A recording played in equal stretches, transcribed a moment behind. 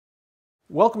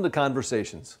Welcome to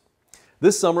Conversations.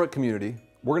 This summer at Community,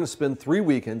 we're going to spend 3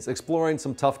 weekends exploring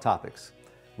some tough topics: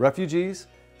 refugees,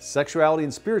 sexuality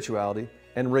and spirituality,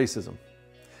 and racism.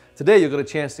 Today you'll get a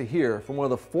chance to hear from one of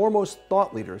the foremost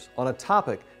thought leaders on a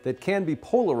topic that can be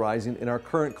polarizing in our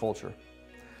current culture.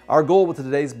 Our goal with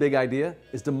today's big idea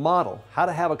is to model how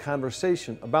to have a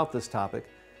conversation about this topic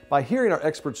by hearing our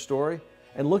expert's story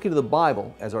and looking to the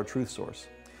Bible as our truth source.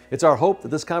 It's our hope that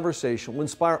this conversation will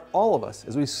inspire all of us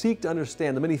as we seek to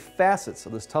understand the many facets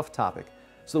of this tough topic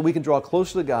so that we can draw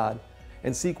closer to God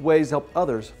and seek ways to help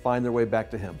others find their way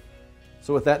back to Him.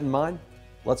 So with that in mind,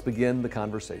 let's begin the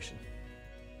conversation.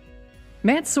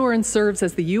 Matt Soren serves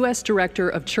as the U.S. Director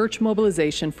of Church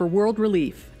Mobilization for World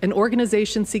Relief, an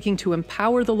organization seeking to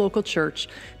empower the local church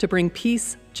to bring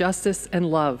peace, justice, and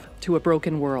love to a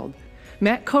broken world.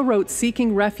 Matt co-wrote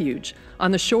Seeking Refuge on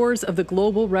the Shores of the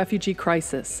Global Refugee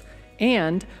Crisis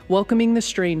and Welcoming the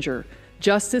Stranger,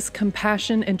 Justice,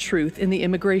 Compassion, and Truth in the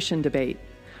Immigration Debate.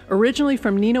 Originally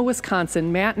from Neenah,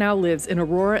 Wisconsin, Matt now lives in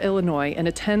Aurora, Illinois, and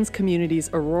attends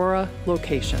Community's Aurora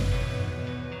location.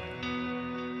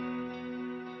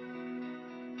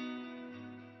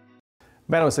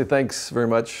 Matt, I want to say thanks very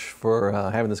much for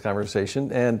having this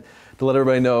conversation, and to let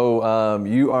everybody know,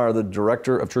 you are the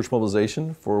Director of Church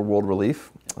Mobilization for World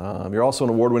Relief. You're also an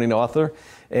award-winning author,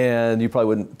 and you probably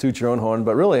wouldn't toot your own horn,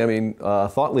 but really, I mean,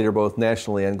 thought leader both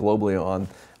nationally and globally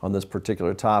on this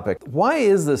particular topic. Why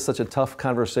is this such a tough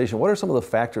conversation? What are some of the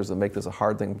factors that make this a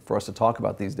hard thing for us to talk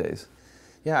about these days?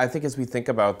 Yeah, I think as we think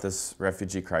about this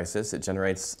refugee crisis, it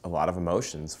generates a lot of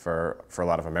emotions for a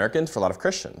lot of Americans, for a lot of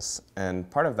Christians. And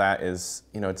part of that is,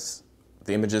 it's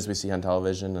the images we see on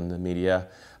television and the media.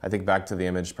 I think back to the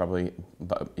image probably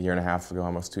about a year and a half ago,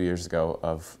 almost 2 years ago,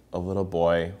 of a little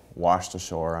boy washed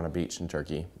ashore on a beach in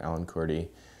Turkey, Alan Kurdi,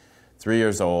 3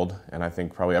 years old. And I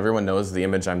think probably everyone knows the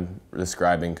image I'm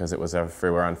describing because it was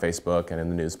everywhere on Facebook and in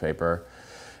the newspaper.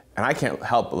 And I can't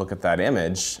help but look at that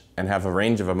image and have a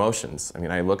range of emotions. I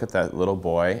mean, I look at that little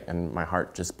boy and my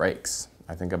heart just breaks.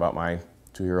 I think about my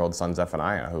 2-year-old son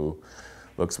Zephaniah, who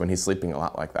looks when he's sleeping a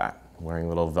lot like that, wearing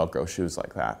little Velcro shoes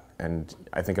like that. And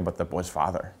I think about the boy's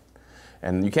father.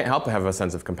 And you can't help but have a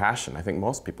sense of compassion. I think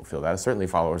most people feel that, certainly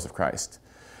followers of Christ.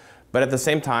 But at the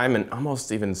same time, and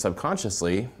almost even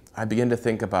subconsciously, I begin to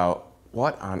think about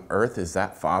what on earth is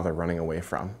that father running away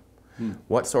from?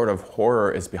 What sort of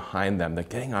horror is behind them that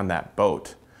getting on that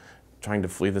boat, trying to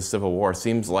flee the Civil War,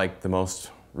 seems like the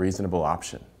most reasonable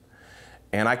option.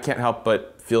 And I can't help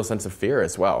but feel a sense of fear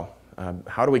as well.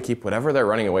 How do we keep whatever they're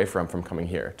running away from coming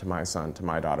here, to my son, to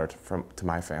my daughter, to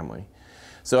my family?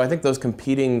 So I think those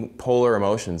competing polar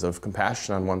emotions of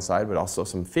compassion on one side, but also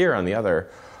some fear on the other,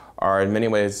 are in many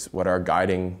ways what are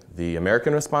guiding the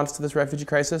American response to this refugee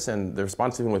crisis and the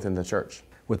response even within the church.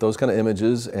 With those kind of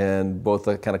images and both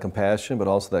that kind of compassion, but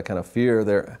also that kind of fear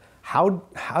there, how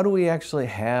do we actually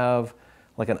have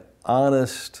like an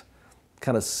honest,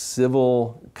 kind of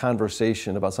civil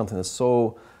conversation about something that's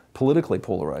so politically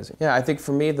polarizing? Yeah, I think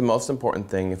for me, the most important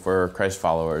thing for Christ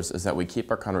followers is that we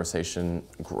keep our conversation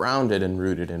grounded and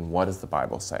rooted in what does the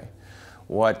Bible say?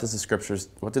 What do the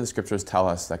scriptures tell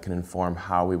us that can inform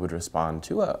how we would respond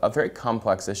to a very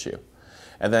complex issue?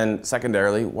 And then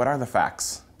secondarily, what are the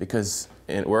facts? Because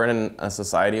we're in a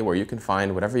society where you can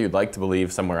find whatever you'd like to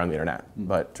believe somewhere on the internet,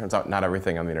 but it turns out not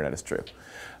everything on the internet is true.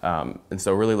 And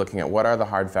so really looking at what are the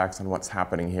hard facts on what's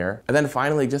happening here. And then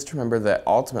finally, just remember that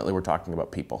ultimately we're talking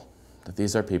about people, that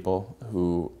these are people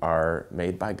who are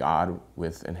made by God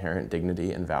with inherent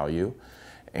dignity and value,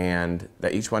 and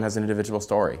that each one has an individual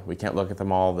story. We can't look at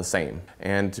them all the same.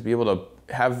 And to be able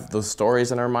to have those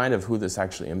stories in our mind of who this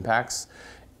actually impacts,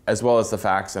 as well as the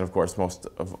facts, and of course, most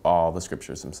of all, the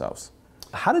scriptures themselves.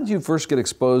 How did you first get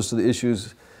exposed to the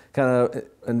issues kind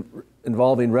of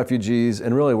involving refugees,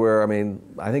 and really where, I mean,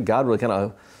 I think God really kind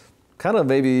of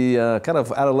maybe out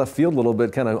of left field a little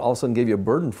bit, kind of all of a sudden gave you a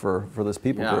burden for this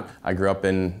people group? I grew up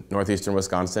in northeastern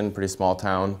Wisconsin, pretty small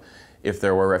town. If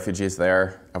there were refugees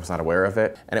there, I was not aware of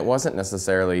it. And it wasn't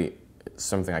necessarily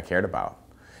something I cared about.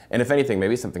 And if anything,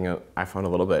 maybe something I found a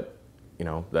little bit,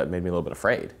 that made me a little bit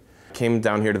afraid. Came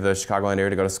down here to the Chicagoland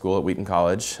area to go to school at Wheaton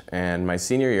College, and my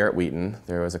senior year at Wheaton,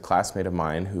 there was a classmate of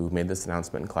mine who made this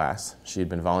announcement in class. She had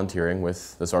been volunteering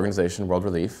with this organization, World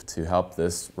Relief, to help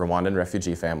this Rwandan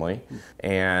refugee family.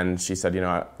 And she said,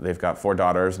 they've got 4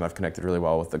 daughters, and I've connected really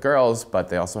well with the girls, but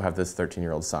they also have this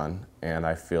 13-year-old son, and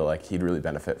I feel like he'd really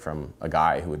benefit from a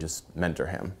guy who would just mentor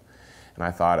him. And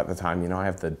I thought at the time, I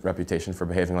have the reputation for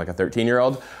behaving like a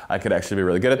 13-year-old. I could actually be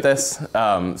really good at this.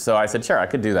 So I said, sure, I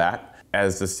could do that.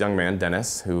 as this young man,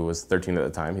 Dennis, who was 13 at the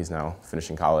time, he's now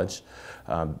finishing college,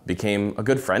 became a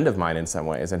good friend of mine in some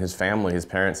ways, and his family, his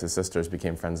parents, his sisters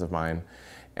became friends of mine.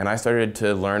 And I started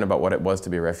to learn about what it was to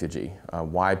be a refugee,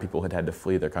 why people had had to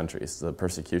flee their countries, the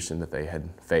persecution that they had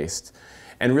faced,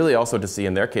 and really also to see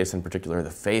in their case in particular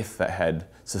the faith that had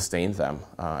sustained them.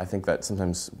 I think that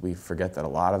sometimes we forget that a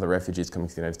lot of the refugees coming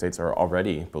to the United States are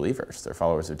already believers, they're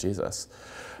followers of Jesus.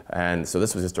 And so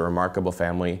this was just a remarkable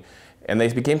family. And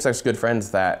they became such good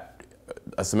friends that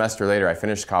a semester later I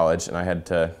finished college and I had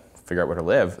to figure out where to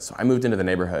live. So I moved into the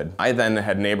neighborhood. I then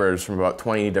had neighbors from about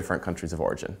 20 different countries of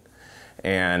origin.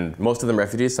 And most of them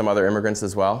refugees, some other immigrants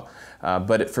as well.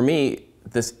 But for me,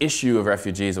 this issue of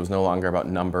refugees was no longer about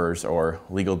numbers or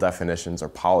legal definitions or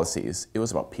policies. It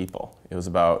was about people. It was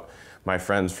about my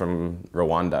friends from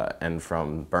Rwanda and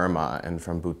from Burma and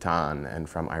from Bhutan and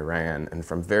from Iran and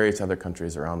from various other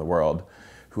countries around the world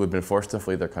who had been forced to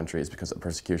flee their countries because of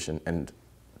persecution and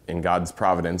in God's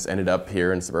providence ended up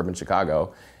here in suburban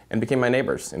Chicago and became my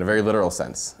neighbors in a very literal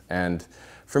sense. And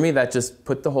for me, that just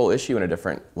put the whole issue in a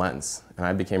different lens. And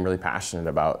I became really passionate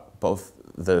about both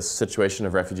the situation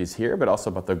of refugees here, but also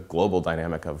about the global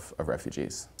dynamic of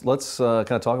refugees. Let's kind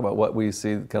of talk about what we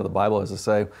see kind of the Bible has to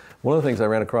say. One of the things I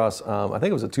ran across, I think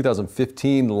it was a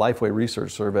 2015 Lifeway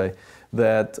Research survey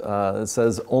that it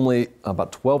says only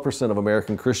about 12% of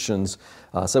American Christians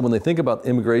said when they think about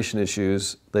immigration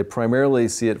issues, they primarily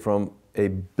see it from a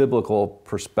biblical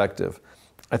perspective.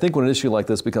 I think when an issue like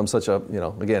this becomes such a,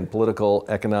 again, political,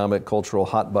 economic, cultural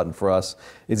hot button for us,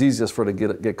 it's easiest for it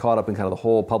to get caught up in kind of the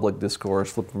whole public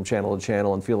discourse, flip from channel to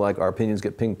channel, and feel like our opinions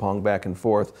get ping-ponged back and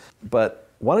forth. But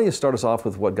why don't you start us off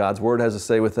with what God's Word has to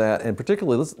say with that? And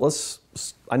particularly,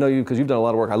 I know you, because you've done a lot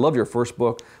of work. I love your first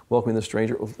book, Welcoming the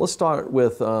Stranger. Let's start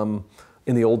with, in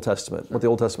the Old Testament, what the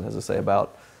Old Testament has to say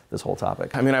about this whole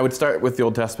topic. I mean, I would start with the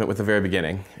Old Testament with the very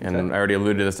beginning. And I already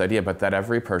alluded to this idea, but that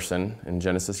every person in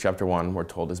Genesis chapter 1, we're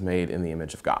told, is made in the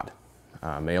image of God.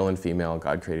 Male and female,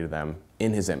 God created them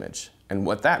in his image. And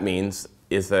what that means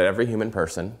is that every human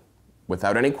person,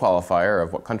 without any qualifier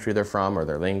of what country they're from or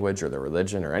their language or their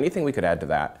religion or anything we could add to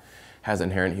that, has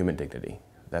inherent human dignity,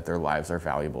 that their lives are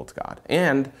valuable to God.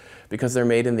 And because they're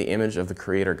made in the image of the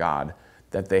Creator God,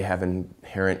 that they have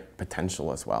inherent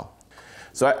potential as well.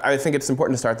 So I think it's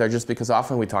important to start there just because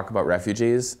often we talk about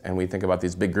refugees and we think about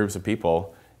these big groups of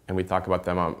people and we talk about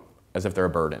them as if they're a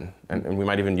burden. And we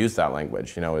might even use that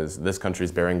language, is this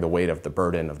country's bearing the weight of the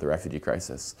burden of the refugee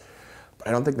crisis. But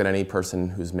I don't think that any person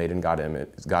who's made in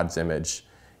God's image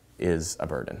is a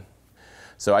burden.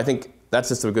 So I think that's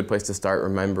just a good place to start,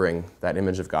 remembering that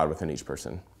image of God within each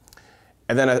person.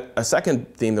 And then a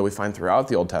second theme that we find throughout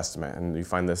the Old Testament, and you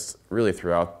find this really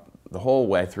throughout the whole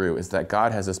way through, is that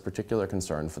God has this particular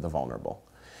concern for the vulnerable.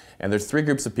 And there's three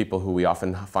groups of people who we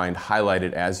often find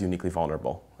highlighted as uniquely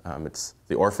vulnerable. It's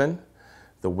the orphan,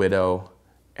 the widow,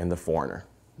 and the foreigner,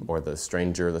 or the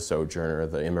stranger, the sojourner,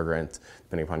 the immigrant,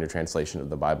 depending upon your translation of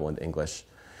the Bible into English.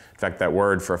 In fact, that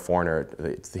word for a foreigner,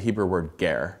 it's the Hebrew word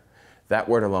ger. That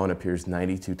word alone appears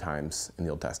 92 times in the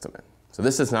Old Testament. So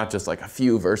this is not just like a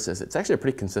few verses, it's actually a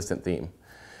pretty consistent theme.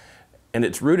 And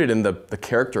it's rooted in the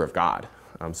character of God.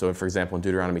 So for example, in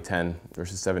Deuteronomy 10,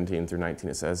 verses 17 through 19,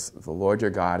 it says, "The Lord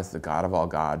your God is the God of all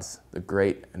gods, the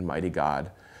great and mighty God,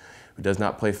 who does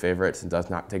not play favorites and does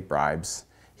not take bribes.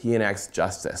 He enacts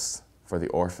justice for the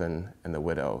orphan and the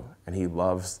widow, and he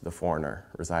loves the foreigner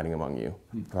residing among you,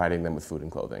 providing them with food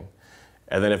and clothing."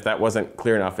 And then if that wasn't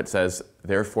clear enough, it says,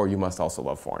 "Therefore you must also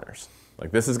love foreigners."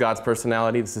 Like, this is God's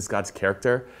personality, this is God's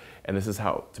character, and this is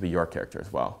how to be your character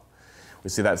as well. We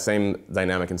see that same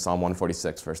dynamic in Psalm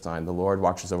 146, verse 9. "The Lord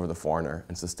watches over the foreigner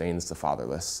and sustains the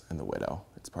fatherless and the widow."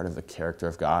 It's part of the character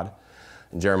of God.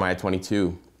 In Jeremiah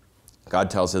 22, God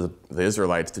tells the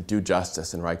Israelites to do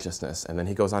justice and righteousness, and then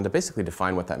he goes on to basically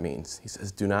define what that means. He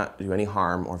says, "Do not do any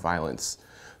harm or violence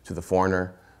to the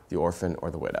foreigner, the orphan,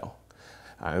 or the widow."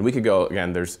 And we could go,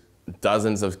 again, there's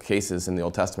dozens of cases in the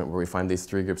Old Testament where we find these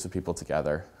three groups of people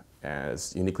together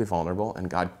as uniquely vulnerable, and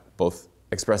God both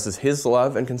expresses his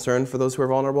love and concern for those who are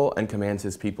vulnerable and commands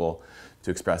his people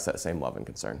to express that same love and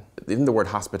concern. Even the word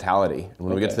hospitality, and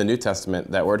when we get to the New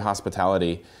Testament, that word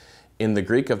hospitality in the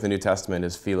Greek of the New Testament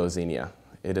is philoxenia.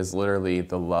 It is literally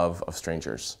the love of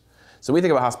strangers. So we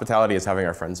think about hospitality as having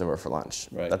our friends over for lunch.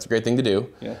 Right. That's a great thing to do,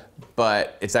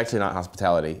 but it's actually not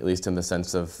hospitality, at least in the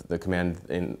sense of the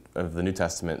command of the New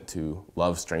Testament to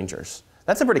love strangers.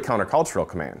 That's a pretty countercultural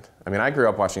command. I mean, I grew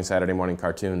up watching Saturday morning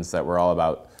cartoons that were all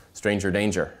about stranger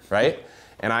danger, right?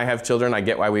 And I have children, I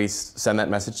get why we send that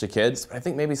message to kids, but I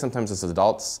think maybe sometimes as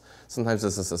adults, sometimes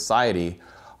as a society,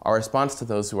 our response to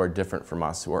those who are different from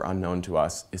us, who are unknown to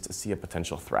us, is to see a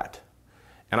potential threat.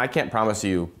 And I can't promise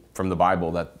you from the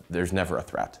Bible that there's never a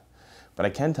threat. But I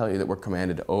can tell you that we're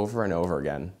commanded over and over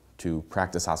again to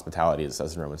practice hospitality, as it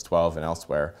says in Romans 12 and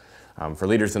elsewhere. For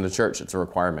leaders in the church, it's a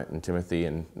requirement in Timothy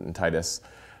and Titus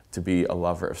to be a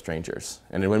lover of strangers.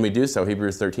 And when we do so,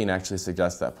 Hebrews 13 actually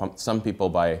suggests that some people,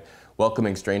 by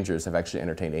welcoming strangers, have actually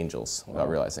entertained angels without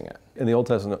realizing it. In the Old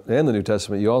Testament and the New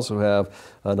Testament, you also have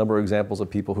a number of examples of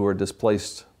people who are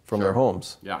displaced from their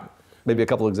homes. Yeah. Maybe a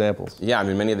couple examples. Yeah, I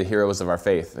mean, many of the heroes of our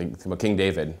faith, like King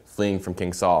David fleeing from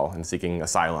King Saul and seeking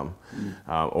asylum,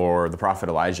 or the prophet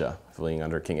Elijah fleeing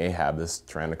under King Ahab, this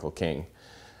tyrannical king.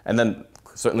 And then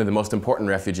certainly the most important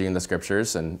refugee in the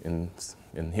scriptures and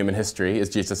in human history is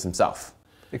Jesus himself.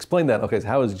 Explain that. Okay, so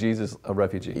how is Jesus a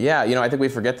refugee? Yeah, I think we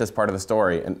forget this part of the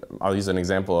story. And I'll use an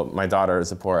example. My daughter,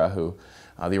 Zipporah, who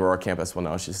the Aurora campus will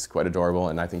know, she's quite adorable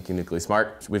and I think uniquely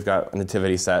smart. We've got a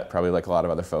nativity set, probably like a lot of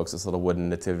other folks, this little wooden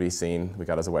nativity scene we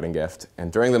got as a wedding gift.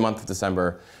 And during the month of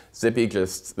December, Zippy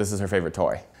this is her favorite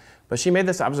toy. But she made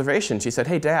this observation. She said,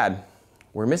 "Hey, Dad,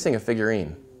 we're missing a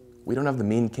figurine. We don't have the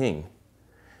mean king."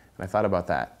 And I thought about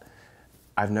that.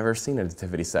 I've never seen a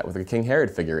nativity set with a King Herod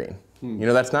figurine.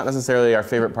 That's not necessarily our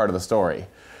favorite part of the story,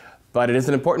 but it is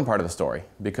an important part of the story,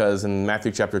 because in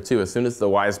Matthew chapter 2, as soon as the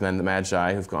wise men, the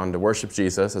Magi, who've gone to worship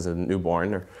Jesus as a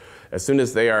newborn, or as soon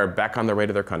as they are back on their way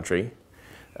to their country,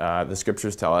 the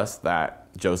scriptures tell us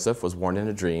that Joseph was warned in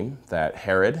a dream that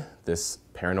Herod, this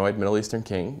paranoid Middle Eastern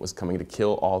king, was coming to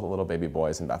kill all the little baby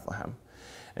boys in Bethlehem.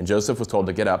 And Joseph was told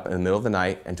to get up in the middle of the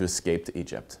night and to escape to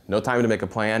Egypt. No time to make a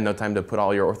plan, no time to put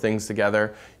all your things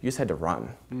together. You just had to run.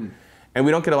 And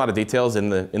we don't get a lot of details in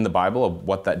the Bible of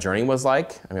what that journey was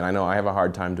like. I mean, I know I have a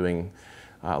hard time doing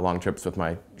long trips with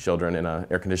my children in an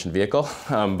air-conditioned vehicle,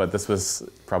 but this was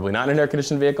probably not an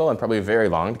air-conditioned vehicle and probably very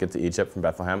long to get to Egypt from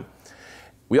Bethlehem.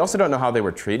 We also don't know how they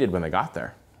were treated when they got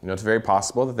there. It's very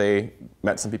possible that they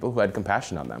met some people who had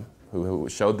compassion on them, who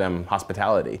showed them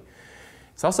hospitality.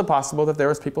 It's also possible that there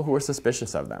was people who were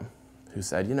suspicious of them, who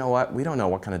said, "You know what, we don't know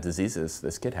what kind of diseases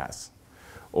this kid has."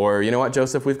 Or, "You know what,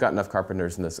 Joseph, we've got enough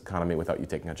carpenters in this economy without you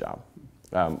taking a job."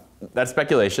 That's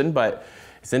speculation, but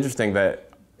it's interesting that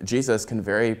Jesus can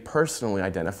very personally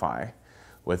identify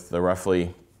with the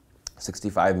roughly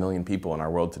 65 million people in our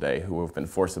world today who have been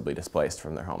forcibly displaced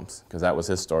from their homes, because that was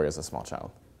his story as a small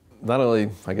child. Not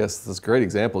only, I guess, this great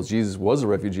example, Jesus was a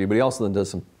refugee, but he also then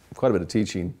does quite a bit of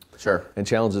teaching. Sure. And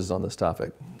challenges on this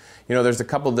topic. There's a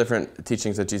couple different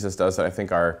teachings that Jesus does that I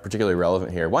think are particularly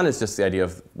relevant here. One is just the idea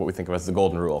of what we think of as the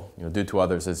golden rule. Do to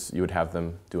others as you would have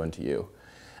them do unto you.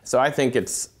 So I think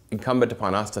it's incumbent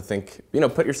upon us to think,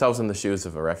 put yourselves in the shoes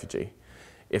of a refugee.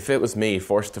 If it was me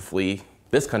forced to flee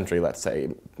this country, let's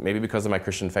say, maybe because of my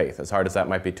Christian faith, as hard as that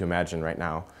might be to imagine right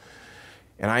now,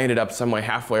 and I ended up some way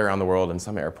halfway around the world in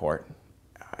some airport,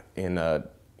 in a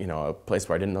place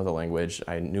where I didn't know the language,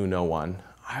 I knew no one,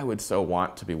 I would so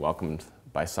want to be welcomed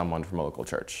by someone from a local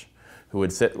church who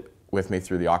would sit with me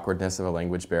through the awkwardness of a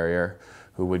language barrier,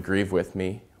 who would grieve with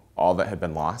me all that had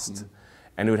been lost,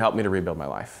 and who would help me to rebuild my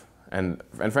life. And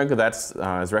frankly, that's,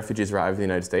 as refugees arrive in the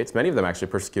United States, many of them actually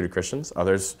persecuted Christians,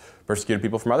 others persecuted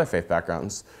people from other faith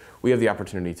backgrounds. We have the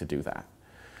opportunity to do that.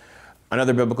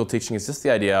 Another biblical teaching is just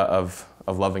the idea of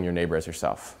loving your neighbor as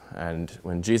yourself. And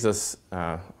when Jesus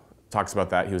talks about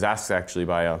that, he was asked actually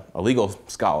by a legal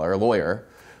scholar, a lawyer,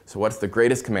 so what's the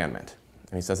greatest commandment?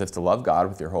 And he says it's to love God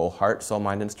with your whole heart, soul,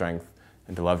 mind, and strength,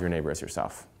 and to love your neighbor as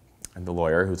yourself. And the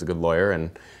lawyer, who's a good lawyer,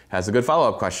 and has a good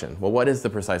follow-up question. Well, what is the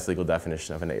precise legal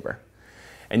definition of a neighbor?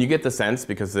 And you get the sense,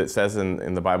 because it says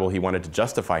in the Bible he wanted to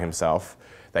justify himself,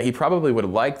 that he probably would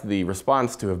have liked the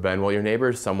response to have been, well, your neighbor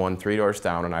is someone 3 doors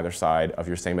down on either side of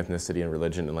your same ethnicity and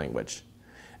religion and language.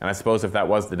 And I suppose if that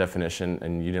was the definition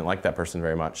and you didn't like that person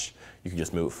very much, you could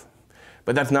just move.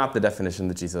 But that's not the definition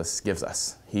that Jesus gives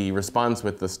us. He responds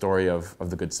with the story of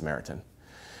the Good Samaritan.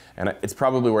 And it's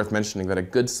probably worth mentioning that a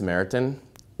Good Samaritan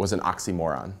was an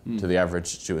oxymoron to the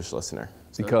average Jewish listener.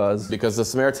 Because the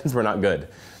Samaritans were not good.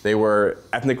 They were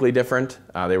ethnically different,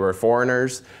 they were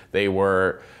foreigners, they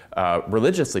were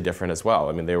religiously different as well.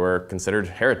 I mean, they were considered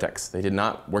heretics. They did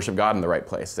not worship God in the right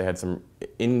place. They had some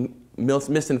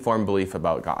misinformed belief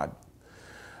about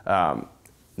God.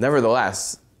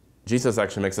 Nevertheless, Jesus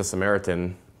actually makes a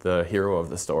Samaritan the hero of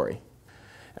the story.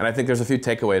 And I think there's a few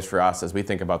takeaways for us as we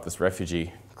think about this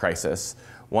refugee crisis.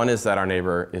 One is that our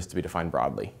neighbor is to be defined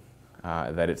broadly.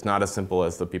 That it's not as simple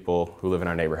as the people who live in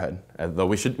our neighborhood. Though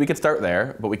we could start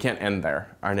there, but we can't end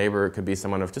there. Our neighbor could be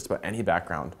someone of just about any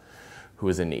background who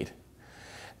is in need.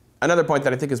 Another point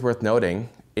that I think is worth noting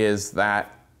is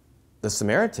that the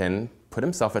Samaritan put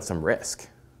himself at some risk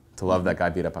to love that guy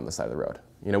beat up on the side of the road.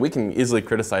 We can easily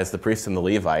criticize the priest and the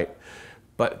Levite,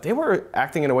 But they were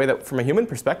acting in a way that, from a human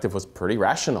perspective, was pretty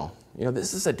rational. You know,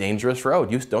 this is a dangerous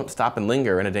road. You don't stop and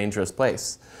linger in a dangerous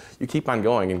place. You keep on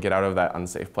going and get out of that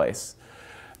unsafe place.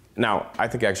 Now, I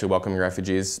think actually welcoming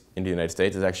refugees into the United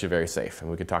States is actually very safe,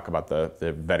 and we could talk about the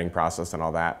vetting process and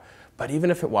all that. But even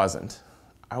if it wasn't,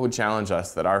 I would challenge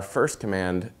us that our first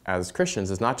command as Christians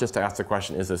is not just to ask the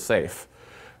question, is this safe?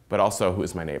 But also, who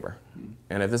is my neighbor?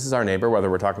 And if this is our neighbor,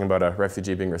 whether we're talking about a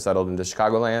refugee being resettled into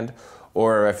Chicagoland,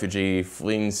 or a refugee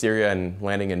fleeing Syria and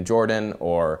landing in Jordan,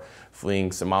 or fleeing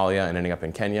Somalia and ending up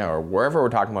in Kenya, or wherever we're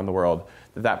talking about in the world,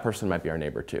 that person might be our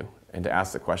neighbor too. And to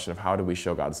ask the question of how do we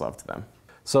show God's love to them?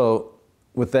 So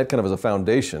with that kind of as a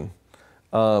foundation,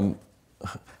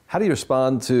 how do you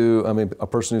respond to, a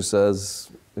person who says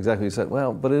exactly what you said,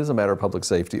 well, but it is a matter of public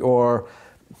safety, or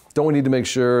don't we need to make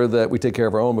sure that we take care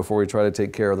of our own before we try to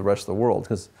take care of the rest of the world?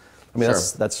 Because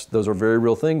sure. Those are very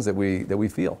real things that we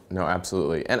feel. No,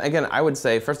 absolutely. And again, I would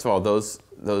say, first of all,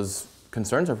 those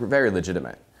concerns are very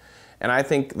legitimate. And I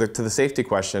think to the safety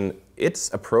question,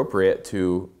 it's appropriate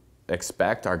to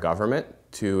expect our government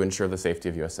to ensure the safety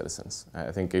of U.S. citizens.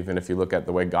 I think even if you look at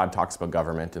the way God talks about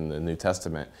government in the New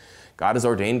Testament, God has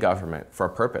ordained government for a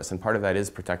purpose, and part of that is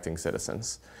protecting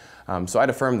citizens. So I'd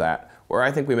affirm that. Where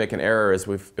I think we make an error is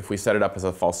if we set it up as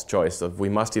a false choice of we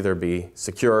must either be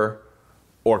secure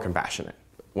or compassionate.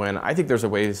 When I think there are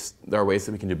ways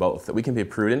that we can do both, that we can be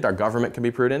prudent, our government can be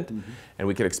prudent, and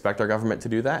we can expect our government to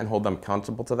do that and hold them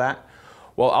accountable to that,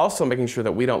 while also making sure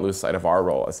that we don't lose sight of our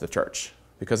role as the church.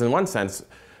 Because in one sense,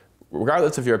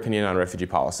 regardless of your opinion on refugee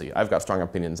policy, I've got strong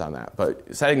opinions on that,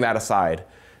 but setting that aside,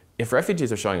 if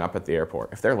refugees are showing up at the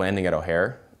airport, if they're landing at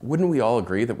O'Hare, wouldn't we all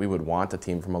agree that we would want a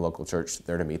team from a local church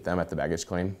there to meet them at the baggage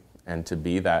claim and to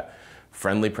be that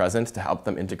friendly presence to help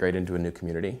them integrate into a new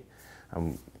community?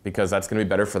 Because that's going to be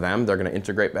better for them. They're going to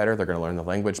integrate better. They're going to learn the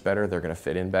language better. They're going to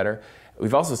fit in better.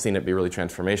 We've also seen it be really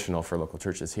transformational for local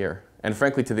churches here. And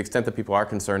frankly, to the extent that people are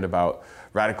concerned about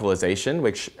radicalization,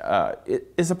 which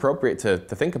it is appropriate to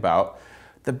think about,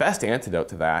 the best antidote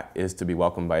to that is to be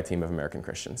welcomed by a team of American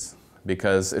Christians.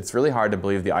 Because it's really hard to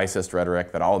believe the ISIS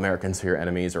rhetoric that all Americans are your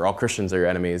enemies or all Christians are your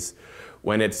enemies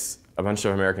when it's a bunch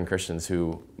of American Christians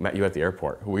who met you at the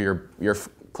airport, who are your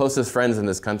closest friends in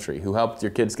this country, who helped your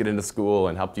kids get into school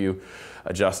and helped you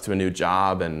adjust to a new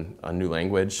job and a new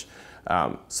language.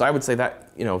 So I would say that,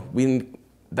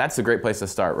 that's a great place to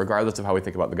start, regardless of how we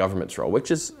think about the government's role, which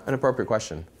is an appropriate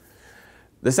question.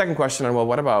 The second question, well,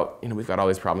 what about, we've got all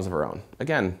these problems of our own.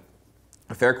 Again,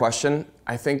 a fair question.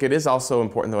 I think it is also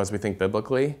important, though, as we think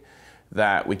biblically,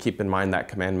 that we keep in mind that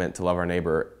commandment to love our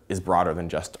neighbor is broader than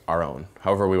just our own.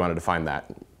 However we want to define that,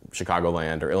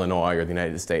 Chicagoland or Illinois or the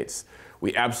United States,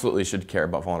 we absolutely should care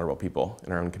about vulnerable people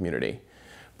in our own community.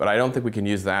 But I don't think we can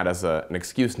use that as an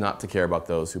excuse not to care about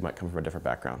those who might come from a different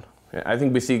background. I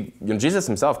think we see, Jesus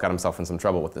himself got himself in some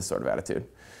trouble with this sort of attitude.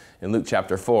 In Luke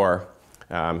chapter 4,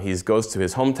 he goes to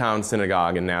his hometown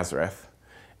synagogue in Nazareth.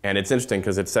 And it's interesting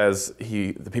because it says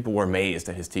the people were amazed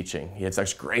at his teaching. He had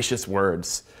such gracious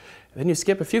words. And then you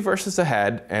skip a few verses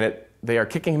ahead, and they are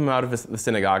kicking him out of the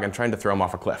synagogue and trying to throw him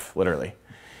off a cliff, literally.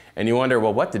 And you wonder,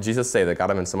 well, what did Jesus say that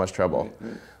got him in so much trouble?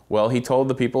 Well, he told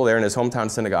the people there in his hometown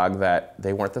synagogue that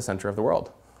they weren't the center of the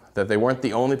world, that they weren't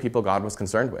the only people God was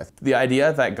concerned with. The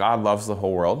idea that God loves the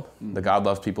whole world, that God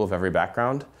loves people of every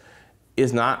background,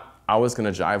 is not always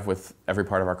going to jive with every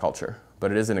part of our culture, but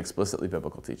it is an explicitly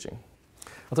biblical teaching.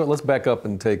 Let's back up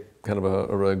and take kind of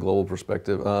a really global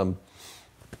perspective. 8 or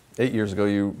 9 years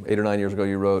ago,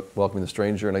 you wrote Welcoming the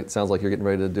Stranger, and it sounds like you're getting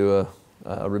ready to do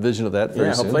a revision of that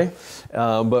very soon. Hopefully.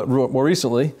 But more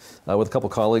recently, with a couple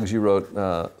colleagues, you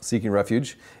wrote Seeking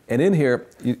Refuge. And in here,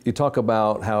 you talk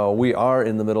about how we are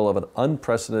in the middle of an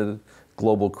unprecedented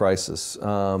global crisis.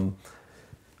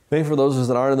 Maybe for those of us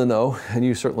that aren't in the know, and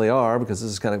you certainly are, because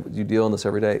this is kind of, you deal in this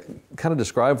every day, kind of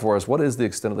describe for us, what is the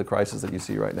extent of the crisis that you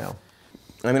see right now?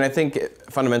 I think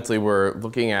fundamentally we're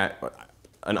looking at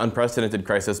an unprecedented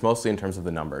crisis, mostly in terms of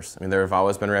the numbers. There have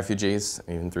always been refugees,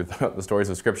 even through the stories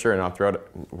of Scripture and all throughout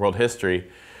world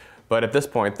history. But at this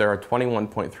point, there are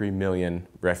 21.3 million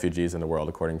refugees in the world,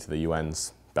 according to the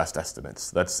UN's best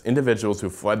estimates. That's individuals who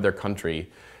fled their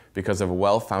country because of a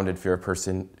well-founded fear of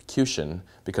persecution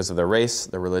because of their race,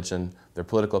 their religion, their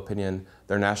political opinion,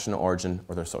 their national origin,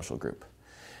 or their social group.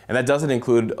 And that doesn't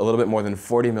include a little bit more than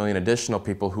 40 million additional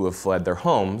people who have fled their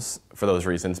homes for those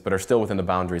reasons, but are still within the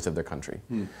boundaries of their country.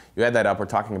 You add that up, we're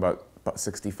talking about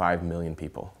 65 million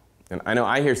people. And I know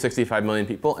I hear 65 million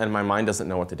people, and my mind doesn't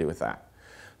know what to do with that.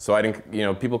 So I think,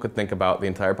 people could think about the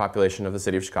entire population of the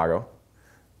city of Chicago,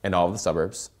 and all of the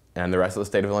suburbs, and the rest of the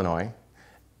state of Illinois.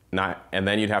 And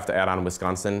then you'd have to add on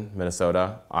Wisconsin,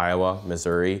 Minnesota, Iowa,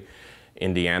 Missouri,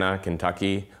 Indiana,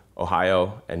 Kentucky,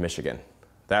 Ohio, and Michigan.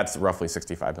 That's roughly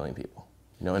 65 million people.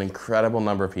 You know, an incredible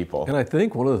number of people. And I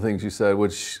think one of the things you said,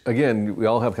 which again, we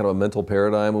all have kind of a mental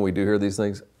paradigm when we do hear these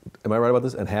things. Am I right about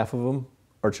this? And half of them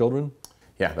are children?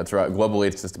 Yeah, that's right. Globally,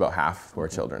 it's just about half who are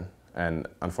children. And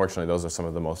unfortunately, those are some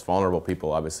of the most vulnerable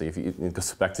people, obviously. If you go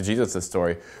back to Jesus'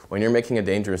 story, when you're making a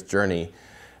dangerous journey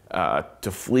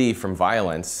to flee from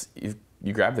violence,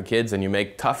 you grab the kids and you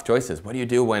make tough choices. What do you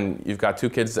do when you've got 2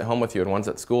 kids at home with you and one's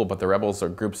at school, but the rebels or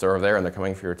groups are there and they're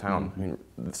coming for your town? I mean,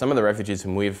 some of the refugees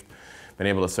whom we've been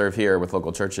able to serve here with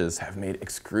local churches have made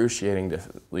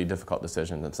excruciatingly difficult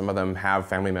decisions. And some of them have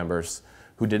family members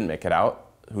who didn't make it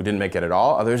out, who didn't make it at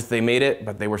all. Others, they made it,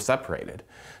 but they were separated.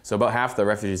 So about half the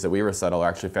refugees that we resettle are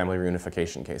actually family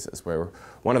reunification cases, where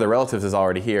one of the relatives is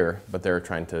already here, but they're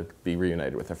trying to be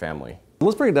reunited with their family.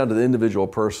 Let's bring it down to the individual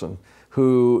person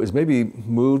who is maybe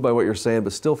moved by what you're saying,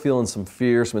 but still feeling some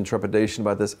fear, some intrepidation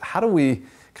about this. How do we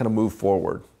kind of move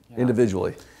forward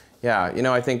individually? Yeah, you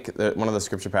know, I think that one of the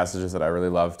scripture passages that I really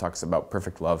love talks about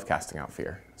perfect love casting out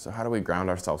fear. So how do we ground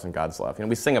ourselves in God's love? You know,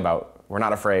 we sing about, we're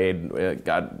not afraid,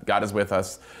 God is with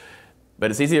us, but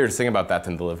it's easier to sing about that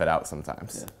than to live it out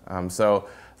sometimes. Yeah. So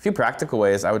a few practical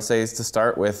ways I would say is to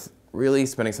start with really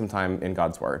spending some time in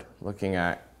God's Word, looking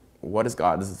at what does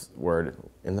God's Word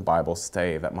in the Bible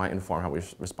say that might inform how we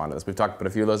respond to this. We've talked about a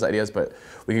few of those ideas, but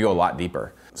we could go a lot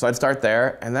deeper. So I'd start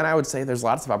there, and then I would say there's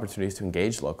lots of opportunities to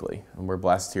engage locally. And we're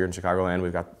blessed here in Chicagoland.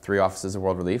 We've got 3 offices of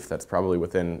World Relief. That's probably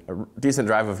within a decent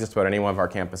drive of just about any one of our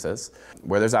campuses,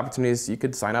 where there's opportunities you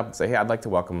could sign up and say, hey, I'd like to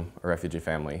welcome a refugee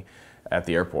family at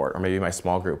the airport, or maybe my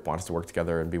small group wants to work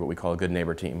together and be what we call a good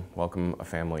neighbor team, welcome a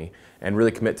family, and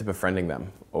really commit to befriending them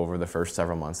over the first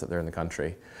several months that they're in the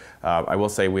country. I will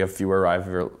say we have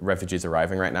fewer refugees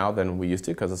arriving right now than we used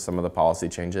to because of some of the policy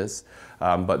changes,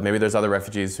 but maybe there's other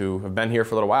refugees who have been here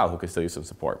for a little while who could still use some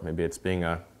support. Maybe it's being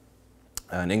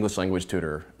an English language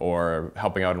tutor, or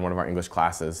helping out in one of our English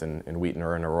classes in Wheaton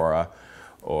or in Aurora,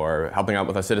 or helping out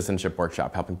with a citizenship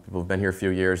workshop, helping people who've been here a few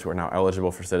years who are now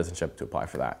eligible for citizenship to apply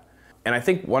for that. And I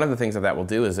think one of the things that will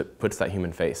do is it puts that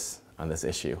human face on this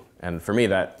issue. And for me,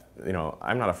 that, you know,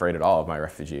 I'm not afraid at all of my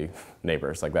refugee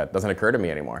neighbors. Like, that doesn't occur to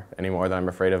me any more than I'm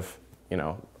afraid of, you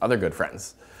know, other good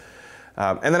friends.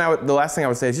 And then the last thing I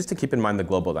would say is just to keep in mind the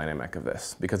global dynamic of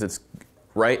this, because it's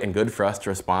right and good for us to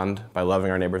respond by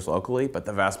loving our neighbors locally, but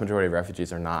the vast majority of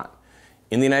refugees are not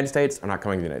in the United States, are not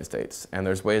coming to the United States. And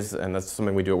there's ways, and that's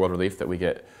something we do at World Relief, that we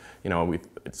get, you know,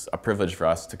 it's a privilege for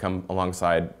us to come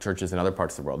alongside churches in other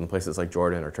parts of the world, in places like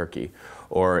Jordan or Turkey,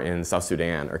 or in South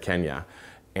Sudan or Kenya,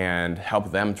 and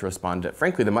help them to respond to,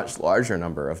 frankly, the much larger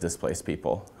number of displaced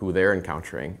people who they're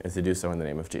encountering, is to do so in the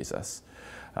name of Jesus.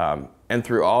 And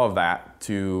through all of that,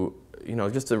 to, you know,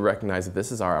 just to recognize that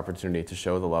this is our opportunity to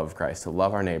show the love of Christ, to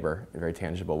love our neighbor in very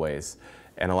tangible ways,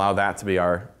 and allow that to be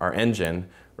our engine,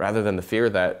 rather than the fear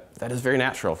that is very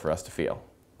natural for us to feel.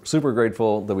 Super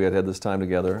grateful that we had this time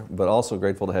together, but also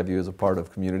grateful to have you as a part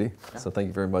of community. Yeah. So thank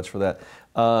you very much for that.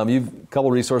 You've a couple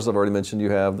of resources I've already mentioned. You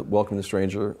have Welcoming the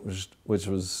Stranger, which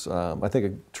was, I think,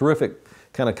 a terrific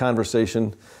kind of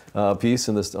conversation piece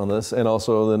on this, and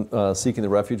also then Seeking the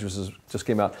Refuge, which just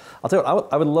came out. I'll tell you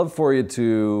what, I would love for you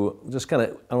to just kind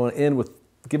of, I want to end with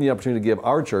giving you the opportunity to give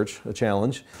our church a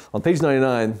challenge. On page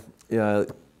 99,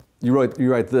 you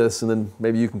write this, and then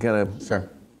maybe you can kind of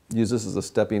use this as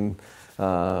a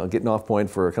getting off point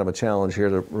for kind of a challenge here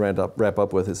to wrap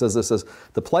up with. It says this: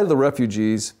 the plight of the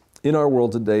refugees in our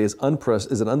world today is an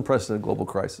unprecedented global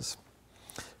crisis.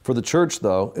 For the church,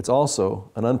 though, it's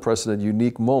also an unprecedented,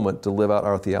 unique moment to live out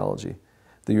our theology.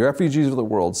 The refugees of the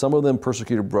world, some of them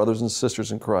persecuted brothers and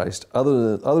sisters in Christ,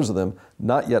 others of them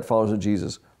not yet followers of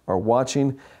Jesus, are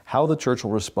watching how the church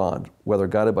will respond, whether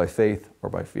guided by faith or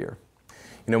by fear.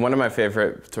 You know, one of my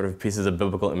favorite sort of pieces of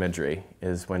biblical imagery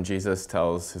is when Jesus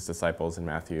tells his disciples in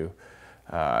Matthew,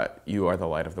 you are the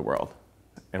light of the world.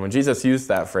 And when Jesus used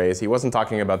that phrase, he wasn't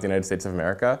talking about the United States of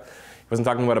America. He wasn't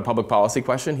talking about a public policy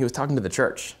question. He was talking to the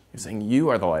church. He was saying, you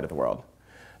are the light of the world.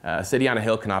 A city on a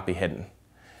hill cannot be hidden.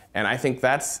 And I think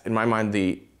that's, in my mind,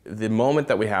 the moment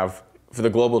that we have for the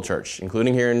global church,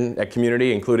 including here at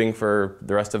Community, including for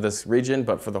the rest of this region,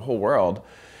 but for the whole world.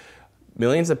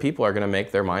 Millions of people are going to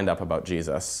make their mind up about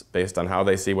Jesus based on how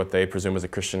they see what they presume is a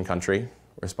Christian country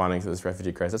responding to this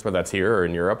refugee crisis, whether that's here or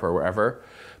in Europe or wherever,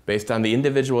 based on the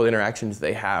individual interactions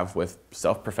they have with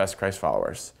self-professed Christ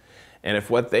followers. And if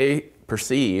what they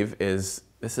perceive is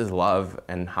this is love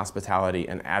and hospitality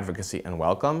and advocacy and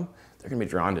welcome, they're going to be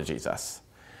drawn to Jesus.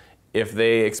 If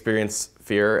they experience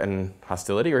fear and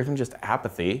hostility or even just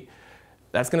apathy,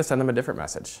 that's going to send them a different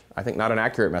message. I think not an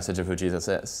accurate message of who Jesus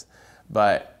is.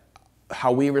 But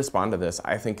how we respond to this,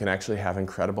 I think, can actually have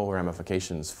incredible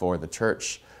ramifications for the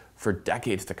church for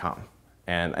decades to come.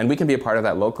 And we can be a part of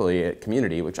that locally at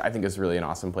community, which I think is really an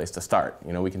awesome place to start.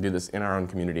 You know, we can do this in our own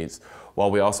communities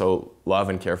while we also love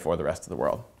and care for the rest of the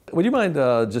world. Would you mind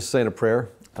just saying a prayer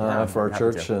for our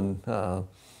church and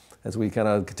as we kind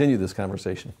of continue this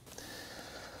conversation?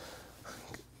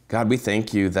 God, we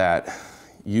thank you that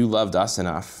you loved us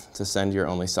enough to send your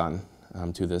only Son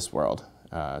to this world,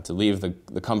 to leave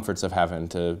the comforts of heaven,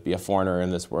 to be a foreigner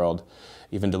in this world,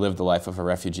 even to live the life of a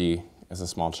refugee as a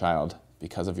small child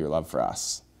because of your love for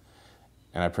us.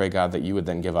 And I pray, God, that you would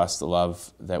then give us the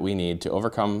love that we need to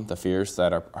overcome the fears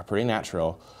that are pretty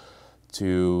natural,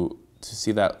 to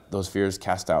see that those fears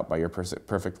cast out by your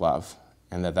perfect love,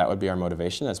 and that would be our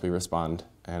motivation as we respond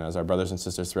and as our brothers and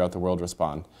sisters throughout the world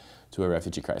respond to a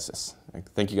refugee crisis. I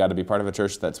thank you, God, to be part of a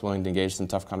church that's willing to engage in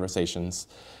tough conversations,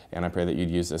 and I pray that you'd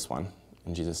use this one.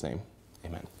 In Jesus' name,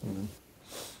 amen.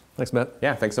 Thanks, Matt.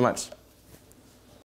 Yeah, thanks so much.